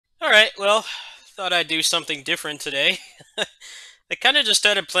All right, well, thought I'd do something different today. I kind of just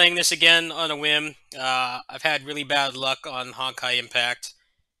started playing this again on a whim. I've had really bad luck on Honkai Impact,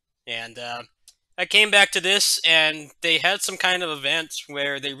 and I came back to this, and they had some kind of event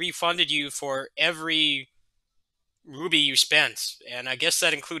where they refunded you for every ruby you spent, and I guess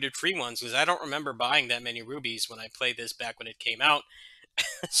that included free ones because I don't remember buying that many rubies when I played this back when it came out.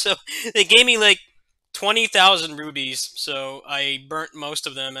 So they gave me like 20,000 rubies, so I burnt most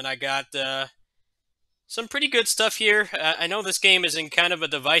of them, and I got some pretty good stuff here. I know this game is in kind of a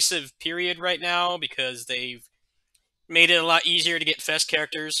divisive period right now because they've made it a lot easier to get fest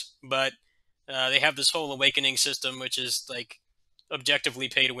characters, but they have this whole awakening system, which is like objectively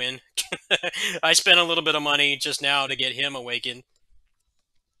pay to win. I spent a little bit of money just now to get him awakened,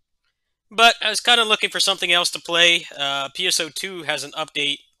 but I was kind of looking for something else to play. PSO2 has an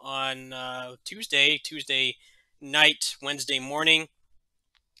update on Tuesday night, Wednesday morning.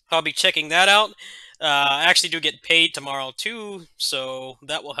 I'll be checking that out. I actually do get paid tomorrow too, so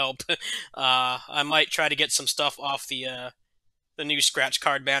that will help. I might try to get some stuff off the new scratch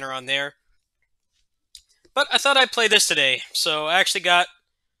card banner on there. But I thought I'd play this today, so I actually got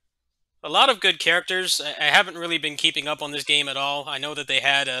a lot of good characters. I haven't really been keeping up on this game at all. I know that they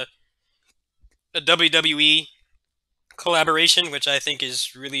had a WWE collaboration, which I think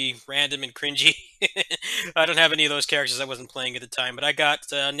is really random and cringy. I don't have any of those characters I wasn't playing at the time, but I got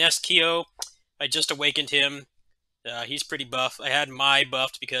Nest Keo. I just awakened him. He's pretty buff. I had my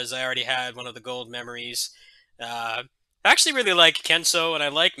buffed because I already had one of the gold memories. I actually really like Kenso and I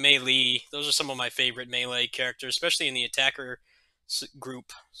like Mei Li. Those are some of my favorite melee characters, especially in the attacker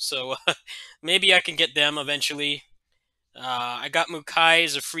group. So maybe I can get them eventually. I got Mukai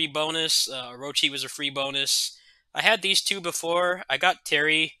as a free bonus. Orochi was a free bonus. I had these two before. I got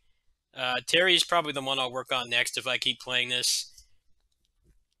Terry. Terry's probably the one I'll work on next if I keep playing this.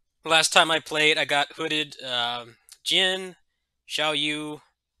 Last time I played, I got Hooded, Jin, Xiao Yu.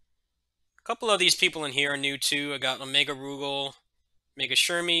 A couple of these people in here are new too. I got Omega Rugal, Omega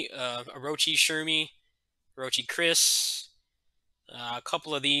Shermie, Orochi Shermie, Orochi Chris. A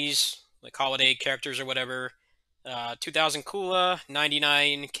couple of these, like holiday characters or whatever. 2000 Kula,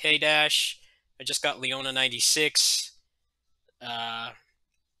 99 K Dash. I just got Leona 96. Uh,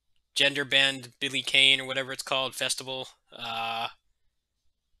 Gender Bend Billy Kane or whatever it's called festival.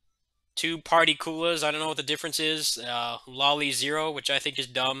 Two Party Kulas. I don't know what the difference is. Lolly Zero, which I think is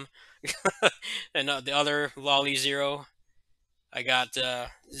dumb, and the other Lolly Zero. I got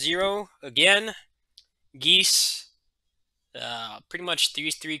Zero again, Geese. Pretty much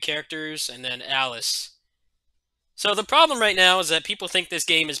these three characters, and then Alice. So the problem right now is that people think this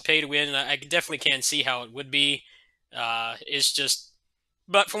game is pay to win, and I definitely can see how it would be. It's just,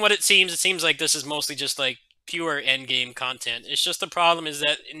 but from what it seems like this is mostly just like pure end game content. It's just the problem is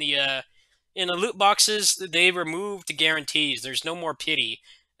that in the loot boxes they removed the guarantees. There's no more pity.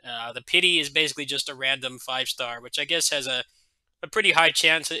 The pity is basically just a random 5-star, which I guess has a pretty high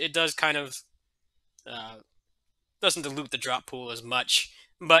chance. It does kind of uh, doesn't dilute the drop pool as much,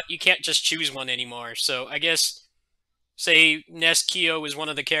 but you can't just choose one anymore. So I guess say Nest Keo is one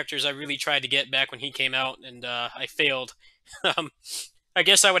of the characters I really tried to get back when he came out, and I failed. um, I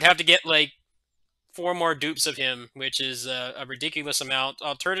guess I would have to get like four more dupes of him, which is a ridiculous amount.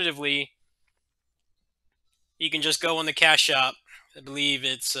 Alternatively, you can just go in the cash shop. I believe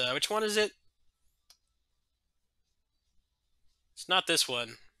it's which one is it? It's not this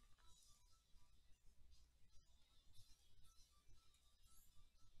one.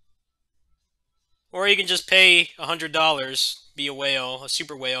 Or you can just pay $100, be a whale, a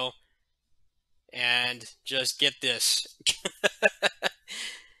super whale, and just get this.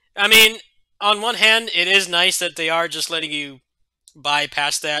 I mean, on one hand, it is nice that they are just letting you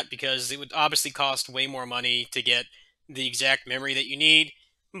bypass that because it would obviously cost way more money to get the exact memory that you need,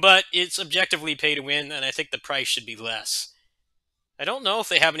 but it's objectively pay to win, and I think the price should be less. I don't know if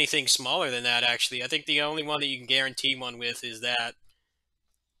they have anything smaller than that, actually. I think the only one that you can guarantee one with is that.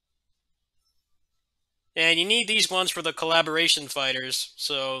 And you need these ones for the collaboration fighters.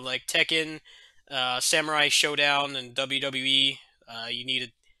 So, like Tekken, Samurai Showdown, and WWE, you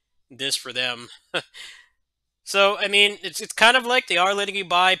needed this for them. So, I mean, it's kind of like they are letting you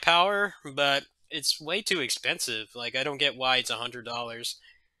buy power, but it's way too expensive. Like, I don't get why it's $100.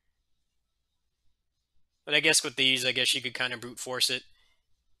 But I guess with these, I guess you could kind of brute force it.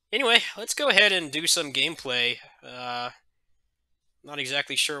 Anyway, let's go ahead and do some gameplay. Not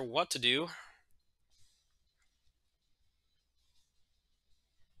exactly sure what to do.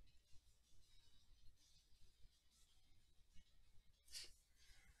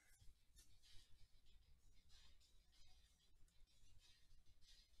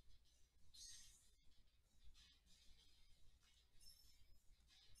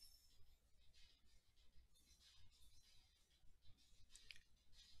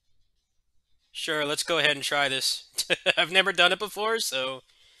 Sure, let's go ahead and try this. I've never done it before, so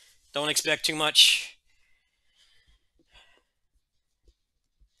don't expect too much.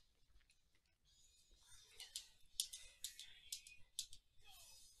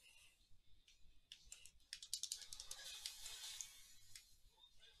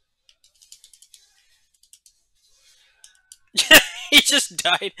 He just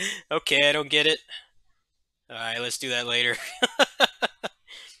died. Okay, I don't get it. Alright, let's do that later.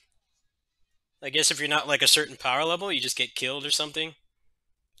 I guess if you're not like a certain power level, you just get killed or something.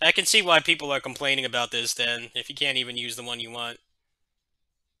 I can see why people are complaining about this then, if you can't even use the one you want.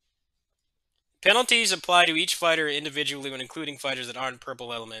 Penalties apply to each fighter individually when including fighters that aren't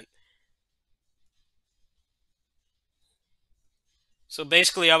purple element. So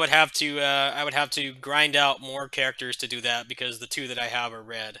basically, I would have to grind out more characters to do that because the two that I have are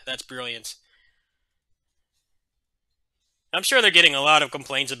red. That's brilliant. I'm sure they're getting a lot of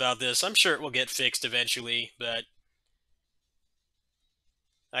complaints about this. I'm sure it will get fixed eventually, but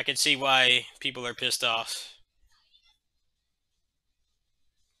I can see why people are pissed off.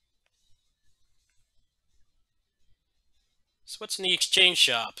 So what's in the exchange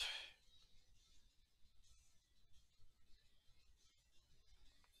shop?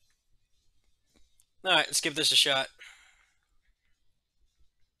 All right, let's give this a shot.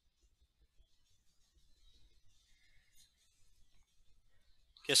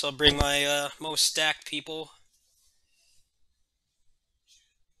 Guess I'll bring my most stacked people.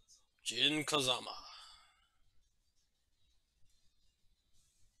 Jin Kazama.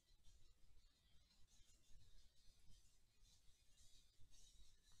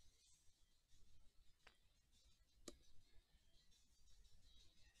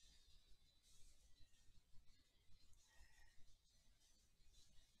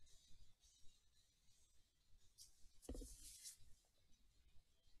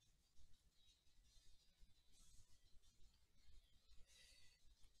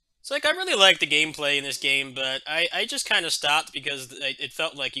 It's like I really like the gameplay in this game, but I just kind of stopped because it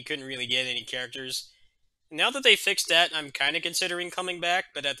felt like you couldn't really get any characters. Now that they fixed that, I'm kind of considering coming back,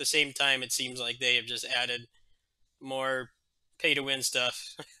 but at the same time, it seems like they have just added more pay to win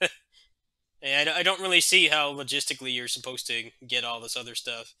stuff. And I don't really see how logistically you're supposed to get all this other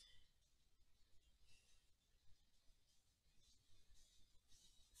stuff.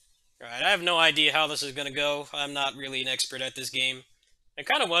 Alright, I have no idea how this is going to go. I'm not really an expert at this game. I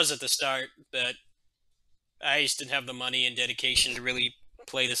kind of was at the start, but I just didn't have the money and dedication to really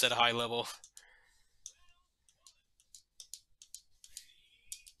play this at a high level.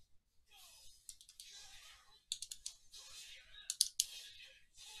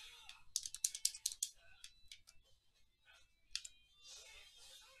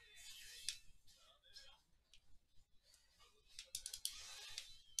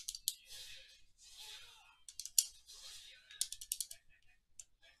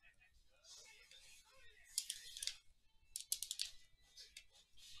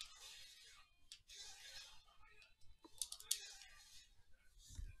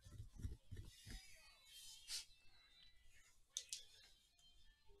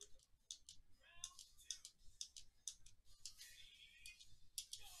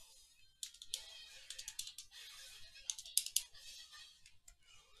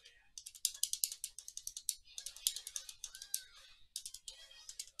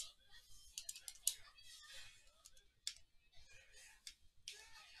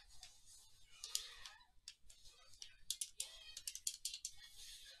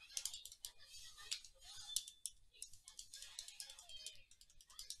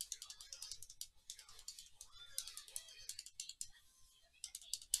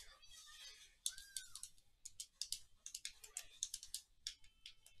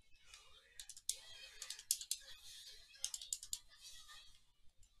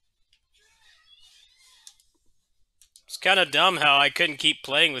 It's kind of dumb how I couldn't keep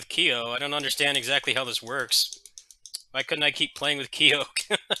playing with Kyo. I don't understand exactly how this works. Why couldn't I keep playing with Kyo?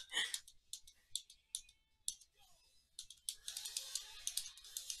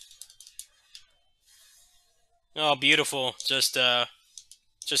 Oh, beautiful. Just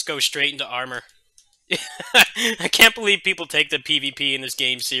go straight into armor. I can't believe people take the PvP in this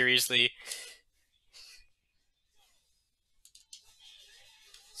game seriously.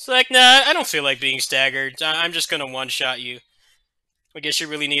 It's like, nah, I don't feel like being staggered. I'm just gonna one-shot you. I guess you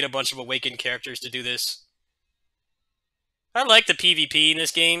really need a bunch of awakened characters to do this. I like the PvP in this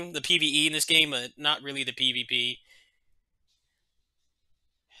game, the PvE in this game, but not really the PvP.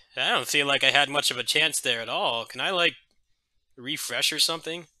 I don't feel like I had much of a chance there at all. Can I, like, refresh or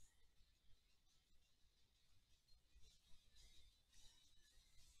something?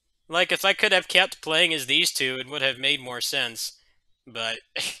 Like, if I could have kept playing as these two, it would have made more sense. But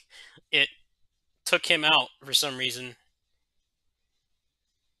it took him out for some reason.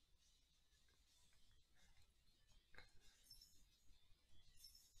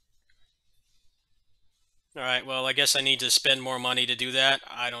 Alright, well, I guess I need to spend more money to do that.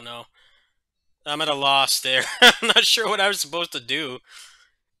 I don't know. I'm at a loss there. I'm not sure what I was supposed to do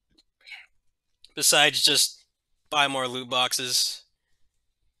besides just buy more loot boxes.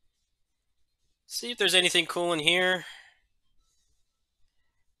 See if there's anything cool in here.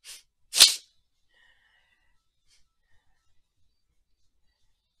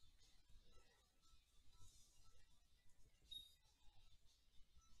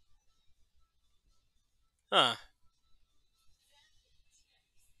 Huh.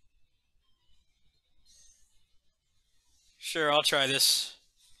 Sure, I'll try this.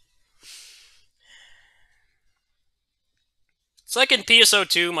 It's like in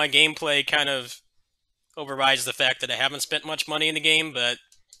PSO2, my gameplay kind of overrides the fact that I haven't spent much money in the game, but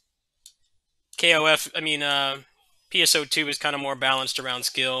KOF, I mean, PSO2 is kind of more balanced around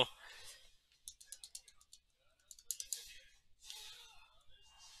skill.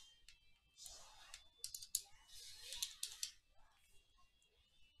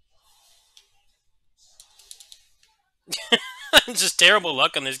 Just terrible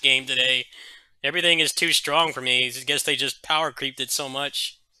luck on this game today. Everything is too strong for me. I guess they just power creeped it so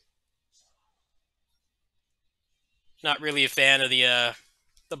much. Not really a fan of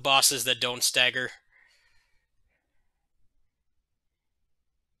the bosses that don't stagger.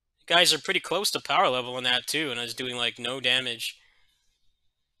 Guys are pretty close to power level in that too, and I was doing like no damage.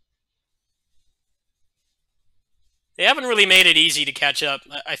 They haven't really made it easy to catch up.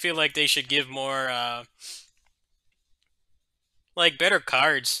 I feel like they should give more, like better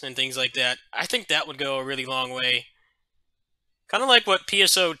cards and things like that. I think that would go a really long way. Kind of like what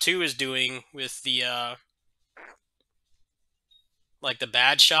PSO2 is doing with the, like the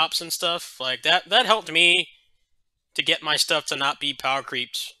bad shops and stuff. Like that helped me to get my stuff to not be power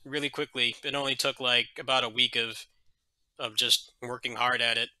creeped really quickly. It only took like about a week of just working hard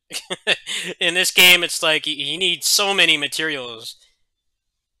at it. In this game, it's like you need so many materials,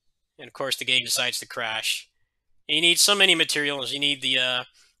 and of course, the game decides to crash. You need so many materials. You need the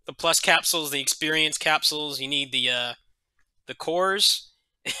plus capsules, the experience capsules. You need the cores,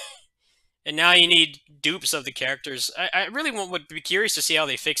 and now you need dupes of the characters. I really would be curious to see how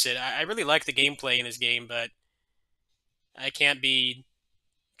they fix it. I really like the gameplay in this game, but I can't be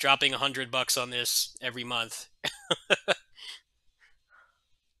dropping $100 on this every month.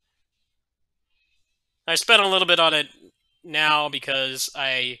 I spent a little bit on it now because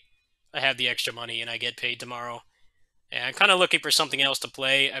I have the extra money and I get paid tomorrow. And I'm kind of looking for something else to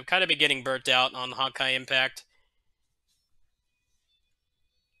play. I've kind of been getting burnt out on Honkai Impact.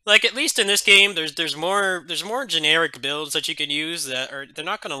 Like at least in this game, there's more generic builds that you can use that are they're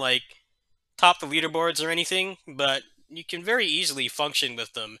not gonna like top the leaderboards or anything, but you can very easily function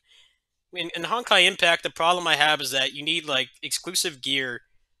with them. In Honkai Impact, the problem I have is that you need like exclusive gear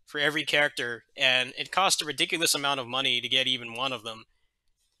for every character, and it costs a ridiculous amount of money to get even one of them.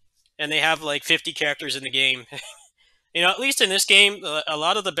 And they have like 50 characters in the game. At least in this game, a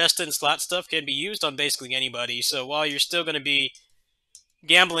lot of the best in slot stuff can be used on basically anybody. So while you're still going to be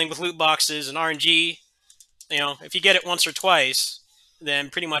gambling with loot boxes and RNG, if you get it once or twice, then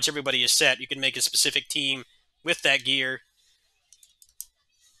pretty much everybody is set. You can make a specific team with that gear.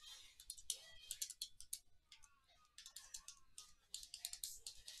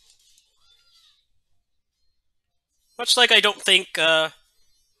 Much like I don't think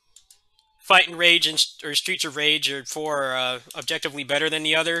Fight and Rage or Streets of Rage are for objectively better than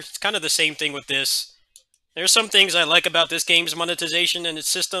the other. It's kind of the same thing with this. There's some things I like about this game's monetization and its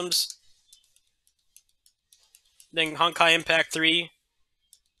systems than Honkai Impact 3,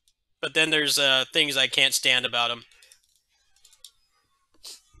 but then there's things I can't stand about them.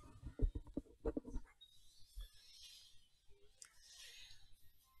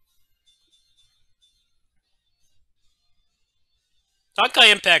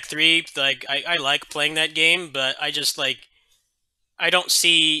 Honkai Impact 3, like I like playing that game, but I just like I don't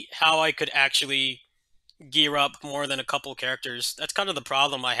see how I could actually gear up more than a couple characters. That's kind of the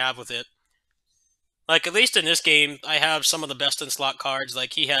problem I have with it. Like at least in this game, I have some of the best in slot cards.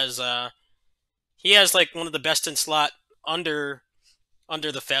 Like he has like one of the best in slot under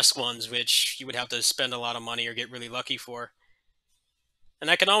under the Fest ones, which you would have to spend a lot of money or get really lucky for. And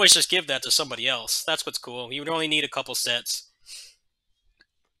I can always just give that to somebody else. That's what's cool. You would only need a couple sets.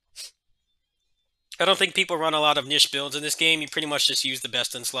 I don't think people run a lot of niche builds in this game. You pretty much just use the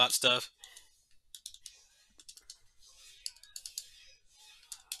best in slot stuff.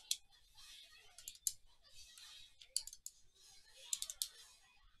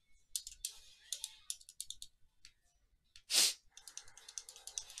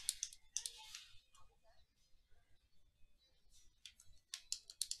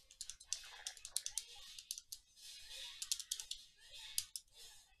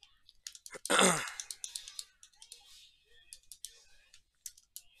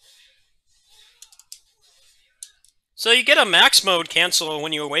 So you get a max mode cancel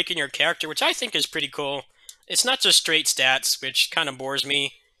when you awaken your character, which I think is pretty cool. It's not just straight stats, which kind of bores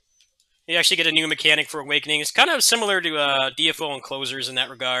me. You actually get a new mechanic for awakening. It's kind of similar to DFO and closers in that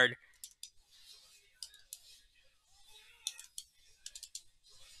regard.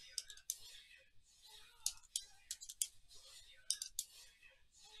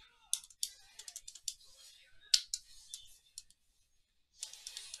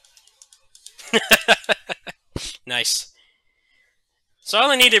 Nice. So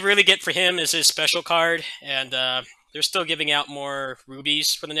all I need to really get for him is his special card, and they're still giving out more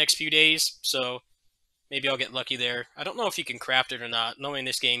rubies for the next few days, so maybe I'll get lucky there. I don't know if you can craft it or not. Knowing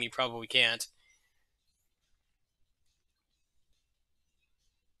this game, you probably can't.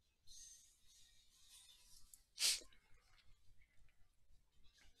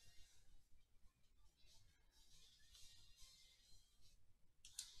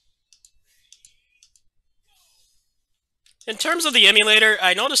 In terms of the emulator,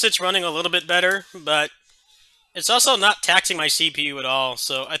 I noticed it's running a little bit better, but it's also not taxing my CPU at all,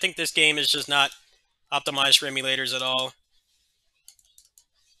 so I think this game is just not optimized for emulators at all.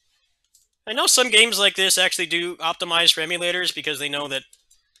 I know some games like this actually do optimize for emulators because they know that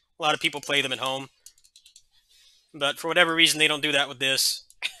a lot of people play them at home, but for whatever reason they don't do that with this.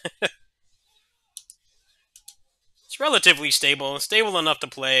 It's relatively stable, stable enough to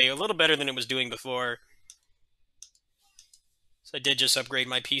play, a little better than it was doing before. So I did just upgrade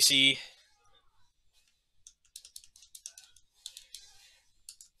my PC.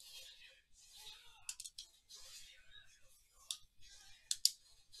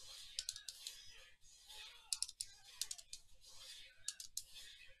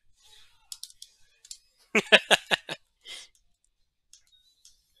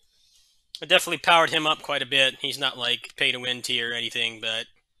 I definitely powered him up quite a bit. He's not like pay to win tier or anything, but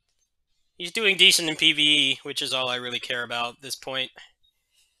he's doing decent in PvE, which is all I really care about at this point.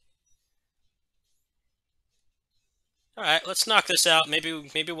 All right, let's knock this out. Maybe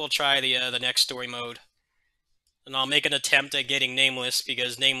we'll try the next story mode, and I'll make an attempt at getting Nameless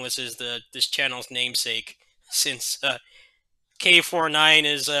because Nameless is this channel's namesake. Since K49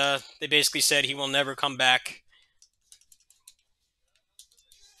 is they basically said he will never come back.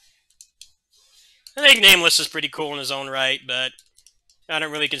 I think Nameless is pretty cool in his own right, but I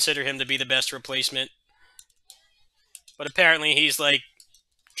don't really consider him to be the best replacement. But apparently he's like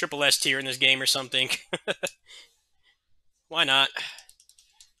triple S tier in this game or something. Why not?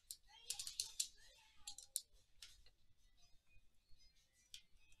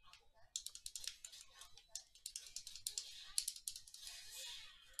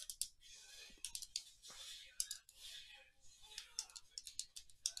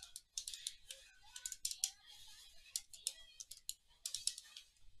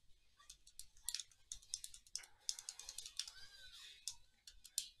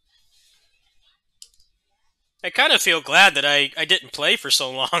 I kind of feel glad that I didn't play for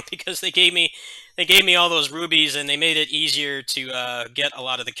so long because they gave me all those rubies and they made it easier to get a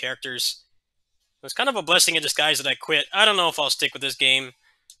lot of the characters. It was kind of a blessing in disguise that I quit. I don't know if I'll stick with this game.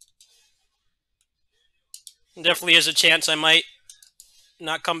 Definitely is a chance I might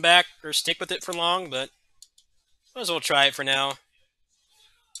not come back or stick with it for long, but might as well try it for now.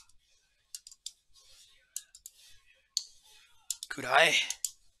 Could I?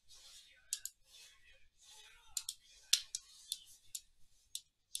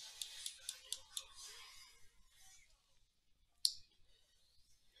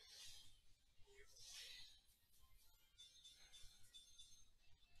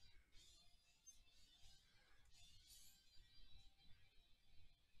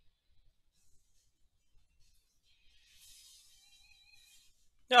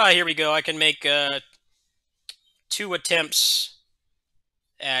 Ah, here we go. I can make 2 attempts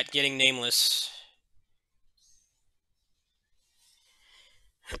at getting Nameless.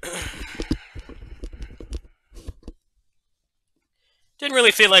 Didn't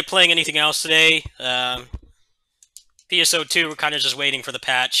really feel like playing anything else today. PSO2, we're kind of just waiting for the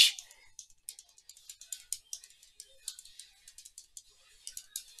patch.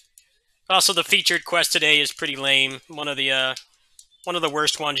 Also, the featured quest today is pretty lame. One of the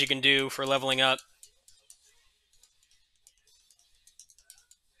worst ones you can do for leveling up.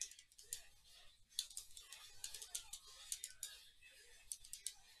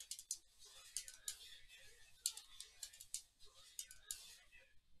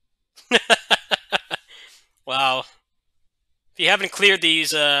 Wow. If you haven't cleared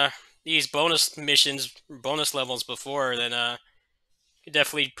these bonus missions, bonus levels before, then Could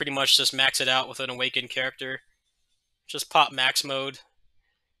definitely pretty much just max it out with an awakened character. Just pop max mode.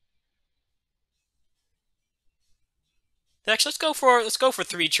 Actually, let's go for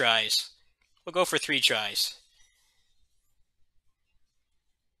 3 tries. We'll go for 3 tries.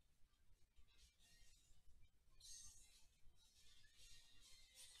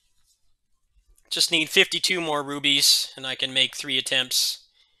 Just need 52 more rubies, and I can make 3 attempts.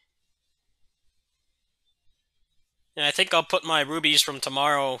 And I think I'll put my rubies from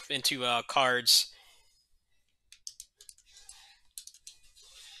tomorrow into cards.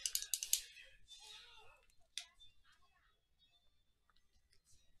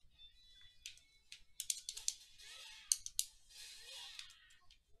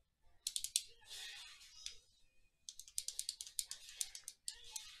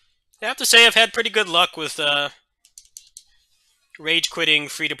 I have to say I've had pretty good luck with rage quitting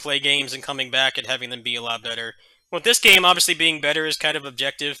free-to-play games and coming back and having them be a lot better. Well, this game obviously being better is kind of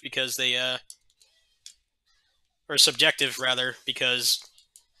objective because they, or subjective rather, because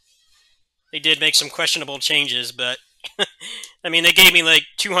they did make some questionable changes, but I mean, they gave me like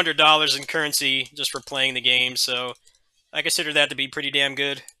 $200 in currency just for playing the game, so I consider that to be pretty damn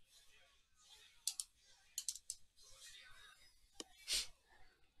good.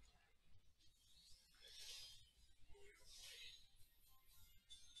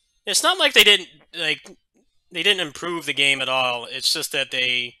 It's not like they didn't improve the game at all. It's just that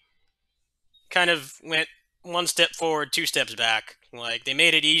they kind of went 1 step forward, 2 steps back. Like they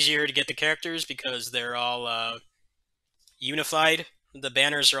made it easier to get the characters because they're all unified. The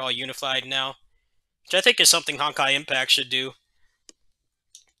banners are all unified now, which I think is something Honkai Impact should do.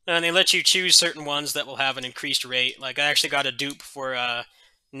 And they let you choose certain ones that will have an increased rate. Like I actually got a dupe for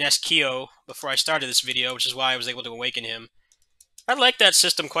Neskio before I started this video, which is why I was able to awaken him. I like that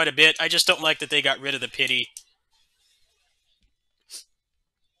system quite a bit. I just don't like that they got rid of the pity.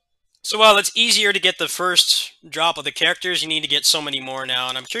 So while it's easier to get the first drop of the characters, you need to get so many more now,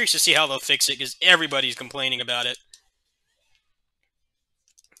 and I'm curious to see how they'll fix it because everybody's complaining about it.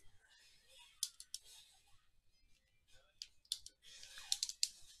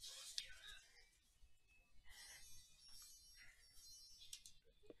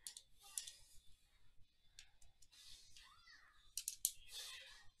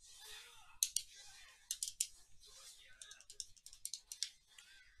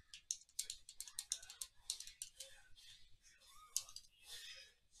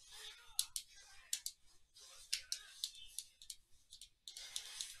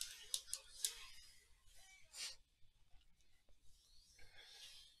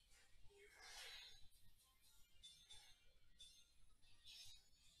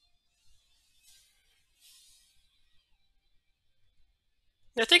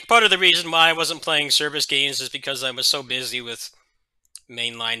 I think part of the reason why I wasn't playing service games is because I was so busy with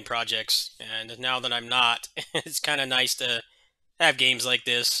mainline projects, and now that I'm not, it's kind of nice to have games like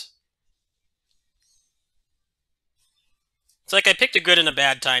this. It's like I picked a good and a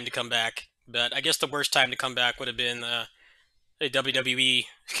bad time to come back, but I guess the worst time to come back would have been a WWE.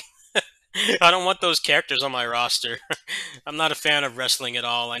 I don't want those characters on my roster. I'm not a fan of wrestling at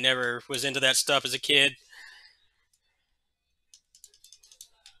all. I never was into that stuff as a kid.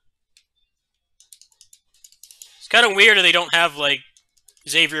 It's kind of weird that they don't have like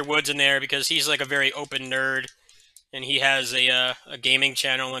Xavier Woods in there because he's like a very open nerd and he has a gaming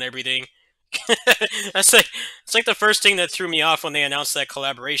channel and everything. That's like it's like the first thing that threw me off when they announced that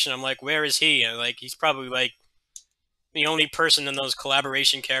collaboration. I'm like, where is he? And like he's probably like the only person in those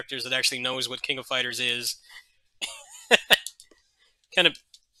collaboration characters that actually knows what King of Fighters is. Kind of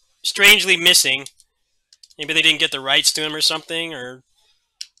strangely missing. Maybe they didn't get the rights to him or something, or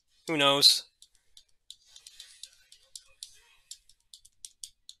who knows.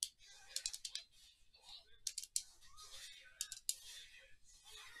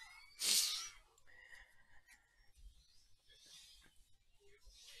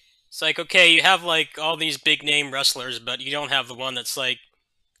 It's like, okay, you have like all these big name wrestlers, but you don't have the one that's like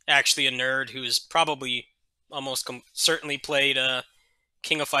actually a nerd who's probably almost certainly played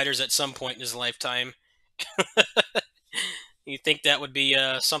King of Fighters at some point in his lifetime. You think that would be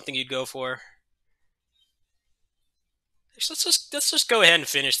something you'd go for? Let's just go ahead and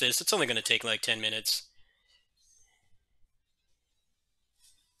finish this. It's only going to take like 10 minutes.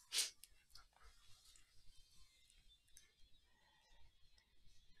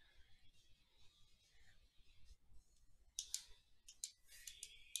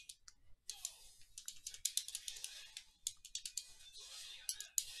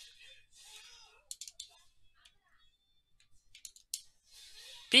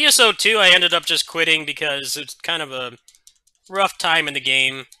 PSO2, I ended up just quitting because it's kind of a rough time in the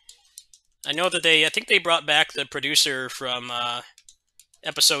game. I know that I think they brought back the producer from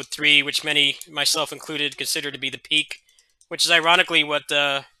episode 3, which many, myself included, consider to be the peak, which is ironically what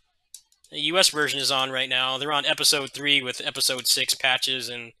the US version is on right now. They're on episode 3 with episode 6 patches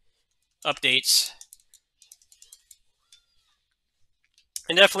and updates.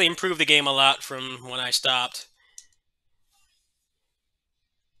 And definitely improved the game a lot from when I stopped.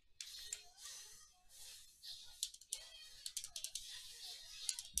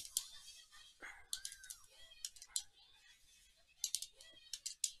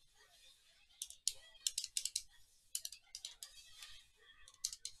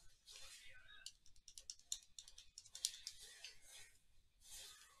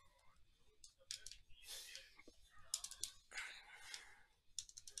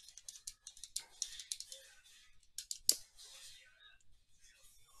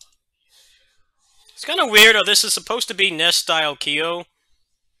 It's kind of weird. Oh, this is supposed to be NES style Kyo,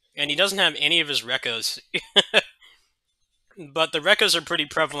 and he doesn't have any of his rekkas. But the rekkas are pretty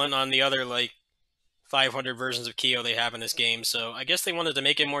prevalent on the other, like, 500 versions of Kyo they have in this game, so I guess they wanted to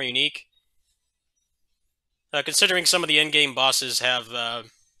make it more unique. Considering some of the endgame bosses have a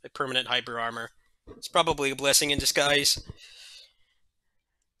permanent hyper armor, it's probably a blessing in disguise.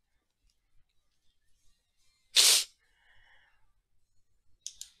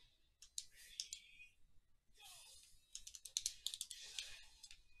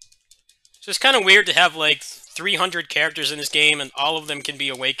 So it's kind of weird to have like 300 characters in this game and all of them can be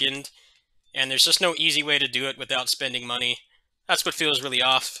awakened, and there's just no easy way to do it without spending money. That's what feels really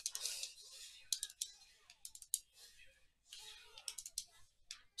off.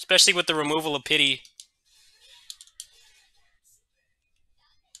 Especially with the removal of pity.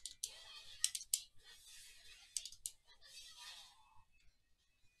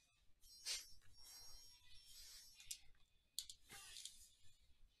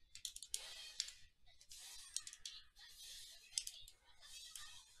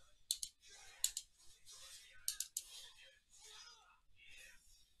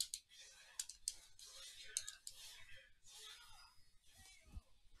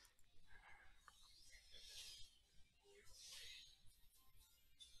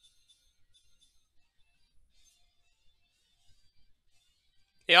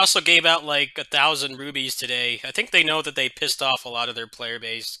 They also gave out like 1,000 rubies today. I think they know that they pissed off a lot of their player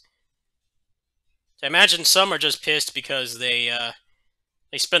base. I imagine some are just pissed because they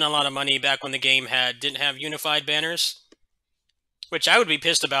spent a lot of money back when the game didn't have unified banners, which I would be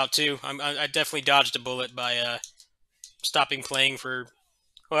pissed about too. I definitely dodged a bullet by stopping playing for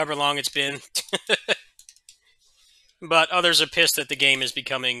however long it's been. But others are pissed that the game is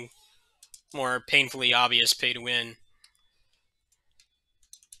becoming more painfully obvious pay to win.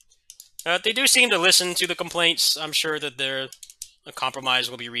 They do seem to listen to the complaints. I'm sure that a compromise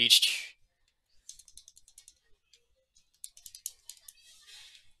will be reached.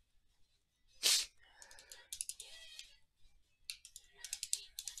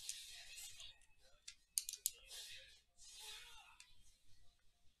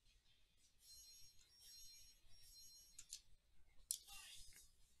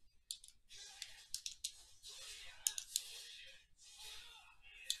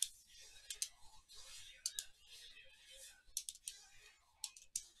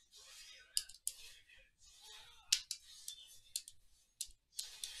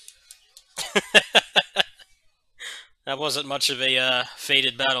 That wasn't much of a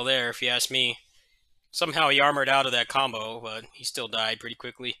fated battle there, if you ask me. Somehow he armored out of that combo, but he still died pretty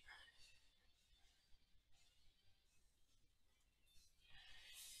quickly.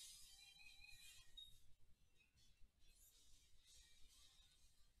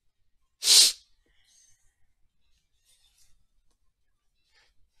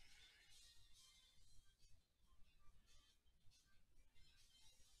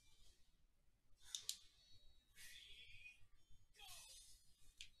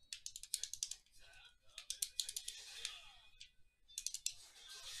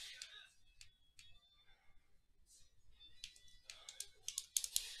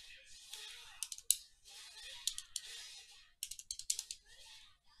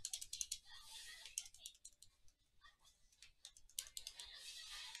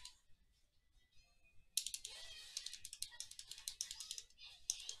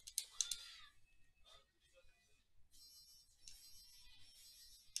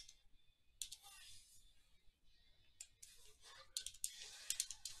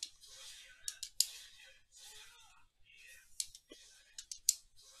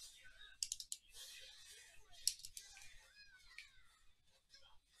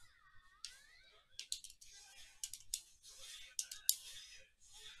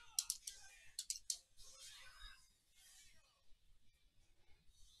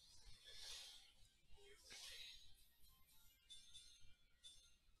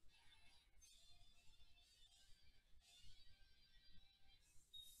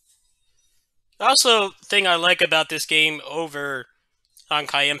 Also, thing I like about this game over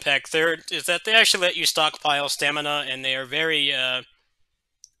Honkai Impact Third is that they actually let you stockpile stamina, and they are very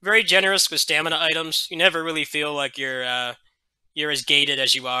generous with stamina items. You never really feel like you're as gated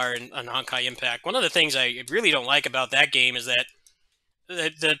as you are in on Honkai Impact. One of the things I really don't like about that game is that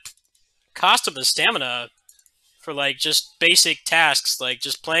the cost of the stamina for like just basic tasks, like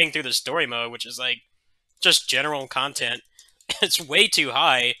just playing through the story mode, which is like just general content, it's way too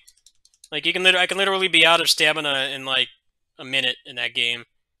high. Like I can literally be out of stamina in like a minute in that game.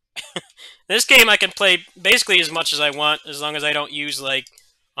 This game I can play basically as much as I want, as long as I don't use like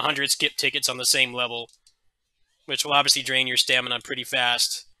 100 skip tickets on the same level, which will obviously drain your stamina pretty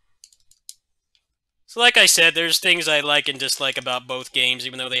fast. So, like I said, there's things I like and dislike about both games,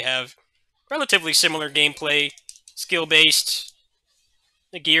 even though they have relatively similar gameplay, skill based.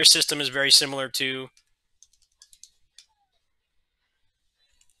 The gear system is very similar too.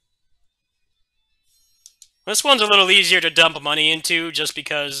 This one's a little easier to dump money into, just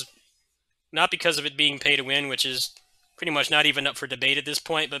because, not because of it being pay to win, which is pretty much not even up for debate at this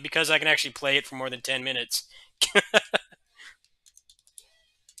point, but because I can actually play it for more than 10 minutes.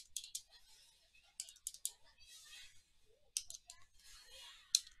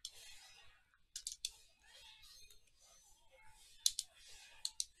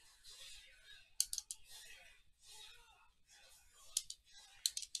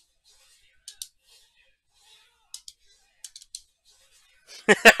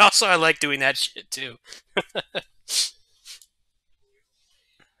 Also, I like doing that shit too.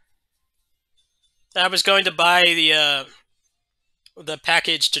 I was going to buy the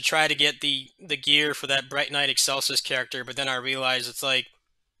package to try to get the gear for that Bright Knight Excelsis character, but then I realized it's like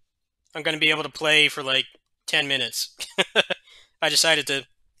I'm going to be able to play for like 10 minutes. I decided to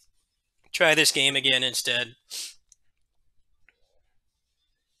try this game again instead.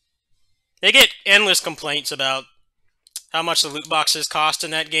 They get endless complaints about how much the loot boxes cost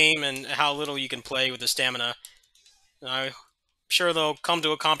in that game and how little you can play with the stamina. I'm sure they'll come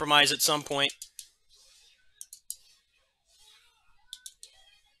to a compromise at some point.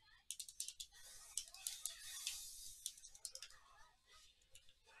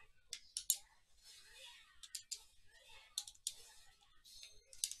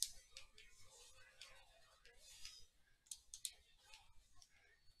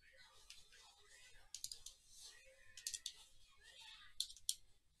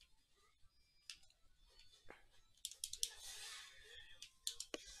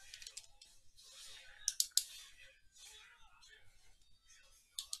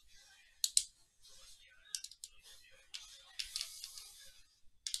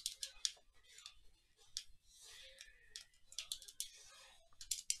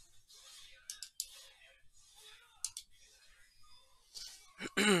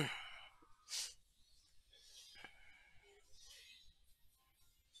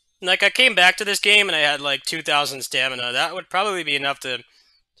 Like, I came back to this game and I had like 2,000 stamina. That would probably be enough to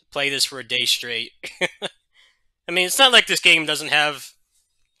play this for a day straight. I mean, it's not like this game doesn't have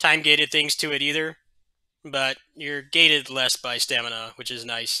time gated things to it either, but you're gated less by stamina, which is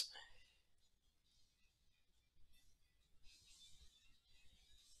nice.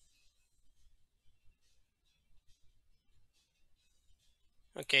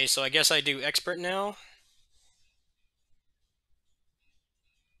 Okay, so I guess I do expert now.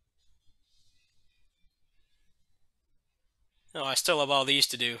 Oh, I still have all these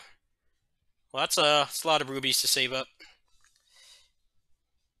to do. Well, that's a lot of rubies to save up.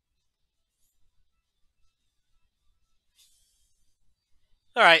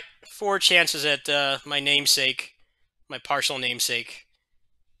 All right, four chances at my namesake, my partial namesake,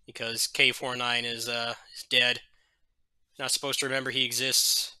 because K49 is dead. Not supposed to remember he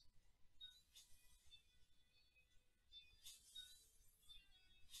exists.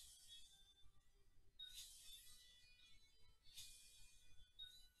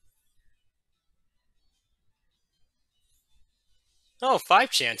 Oh,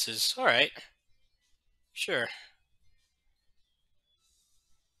 five chances. All right, sure.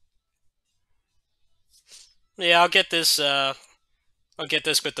 Yeah, I'll get this. I'll get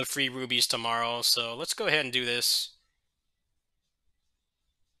this with the free rubies tomorrow. So let's go ahead and do this.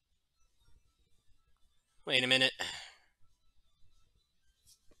 Wait a minute.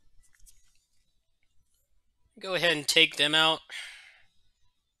 Go ahead and take them out.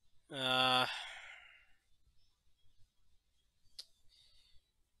 Uh,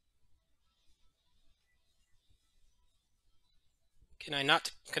 can I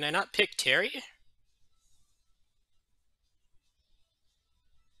not? Can I not pick Terry?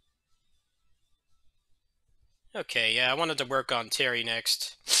 Okay, yeah, I wanted to work on Terry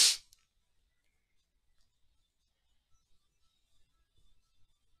next.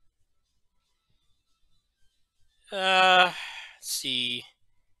 Let's see.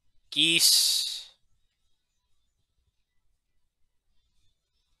 Geese.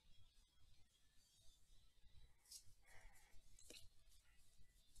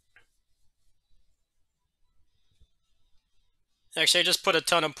 Actually, I just put a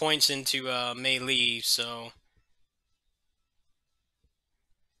ton of points into melee, so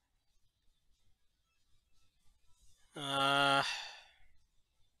uh,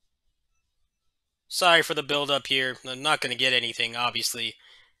 sorry for the build up here. I'm not going to get anything, obviously.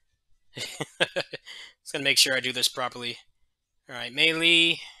 Just going to make sure I do this properly. All right,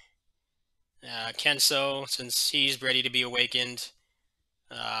 melee. Kenso, since he's ready to be awakened.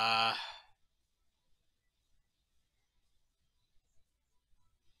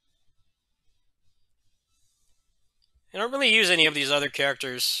 I don't really use any of these other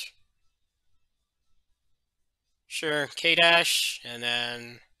characters. Sure, K-Dash, and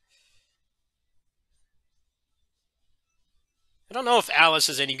then... I don't know if Alice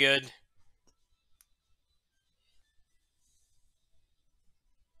is any good.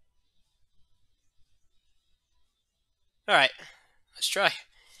 Alright, let's try.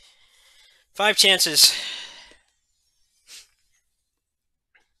 5 chances.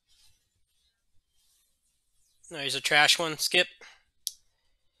 No, here's a trash one. Skip.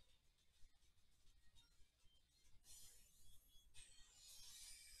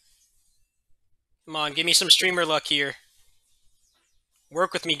 Come on, give me some streamer luck here.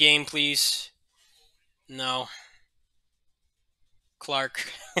 Work with me, game, please. No.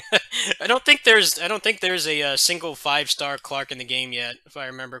 Clark. I don't think there's a single 5-star Clark in the game yet, if I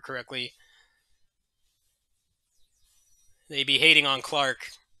remember correctly. They be hating on Clark.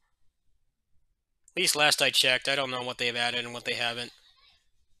 At least last I checked. I don't know what they've added and what they haven't.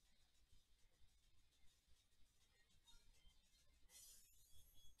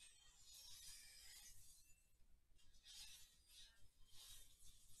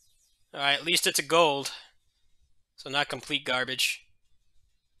 Alright, at least it's a gold. So not complete garbage.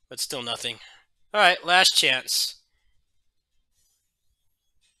 But still nothing. Alright, last chance.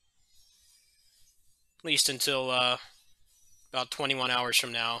 At least until about 21 hours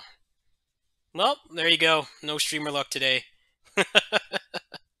from now. Well, there you go. No streamer luck today.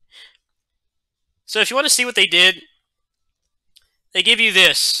 So if you want to see what they did, they give you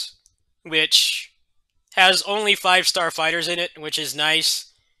this, which has only 5-star fighters in it, which is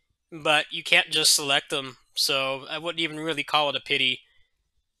nice, but you can't just select them, so I wouldn't even really call it a pity.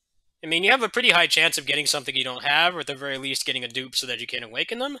 I mean, you have a pretty high chance of getting something you don't have, or at the very least getting a dupe so that you can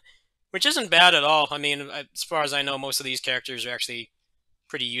awaken them, which isn't bad at all. I mean, as far as I know, most of these characters are actually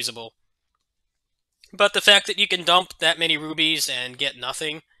pretty usable. But the fact that you can dump that many rubies and get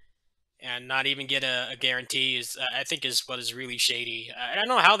nothing, and not even get a guarantee, is I think is what is really shady. I don't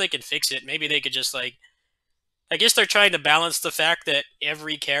know how they can fix it. Maybe they could just, like... I guess they're trying to balance the fact that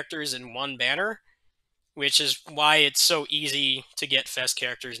every character is in one banner, which is why it's so easy to get Fest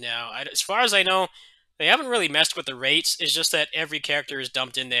characters now. As far as I know, they haven't really messed with the rates. It's just that every character is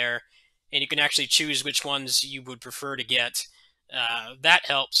dumped in there, and you can actually choose which ones you would prefer to get. That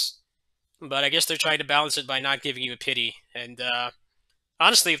helps. But I guess they're trying to balance it by not giving you a pity. And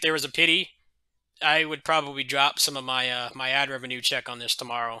honestly, if there was a pity, I would probably drop some of my my ad revenue check on this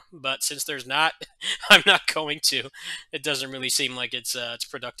tomorrow. But since there's not, I'm not going to. It doesn't really seem like it's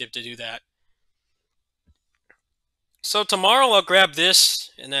productive to do that. So tomorrow I'll grab this,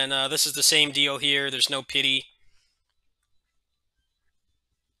 and then this is the same deal here. There's no pity.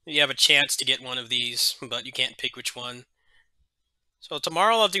 You have a chance to get one of these, but you can't pick which one. So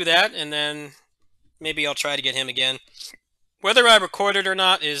tomorrow I'll do that, and then maybe I'll try to get him again. Whether I record it or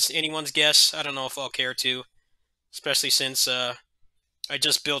not is anyone's guess. I don't know if I'll care to, especially since I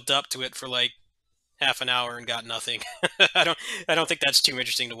just built up to it for like half an hour and got nothing. I don't think that's too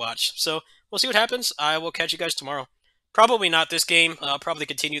interesting to watch. So we'll see what happens. I will catch you guys tomorrow. Probably not this game. I'll probably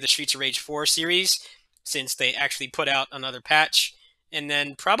continue the Streets of Rage 4 series since they actually put out another patch. And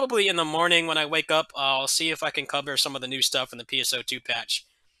then probably in the morning when I wake up, I'll see if I can cover some of the new stuff in the PSO2 patch.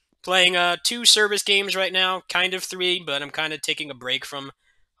 Playing 2 service games right now, kind of 3, but I'm kind of taking a break from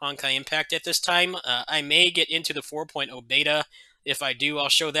Honkai Impact at this time. I may get into the 4.0 beta. If I do, I'll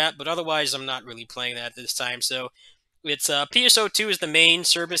show that, but otherwise I'm not really playing that this time. So it's PSO2 is the main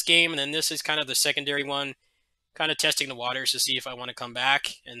service game, and then this is kind of the secondary one, kind of testing the waters to see if I want to come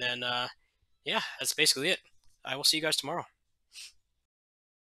back. And then, yeah, that's basically it. I will see you guys tomorrow.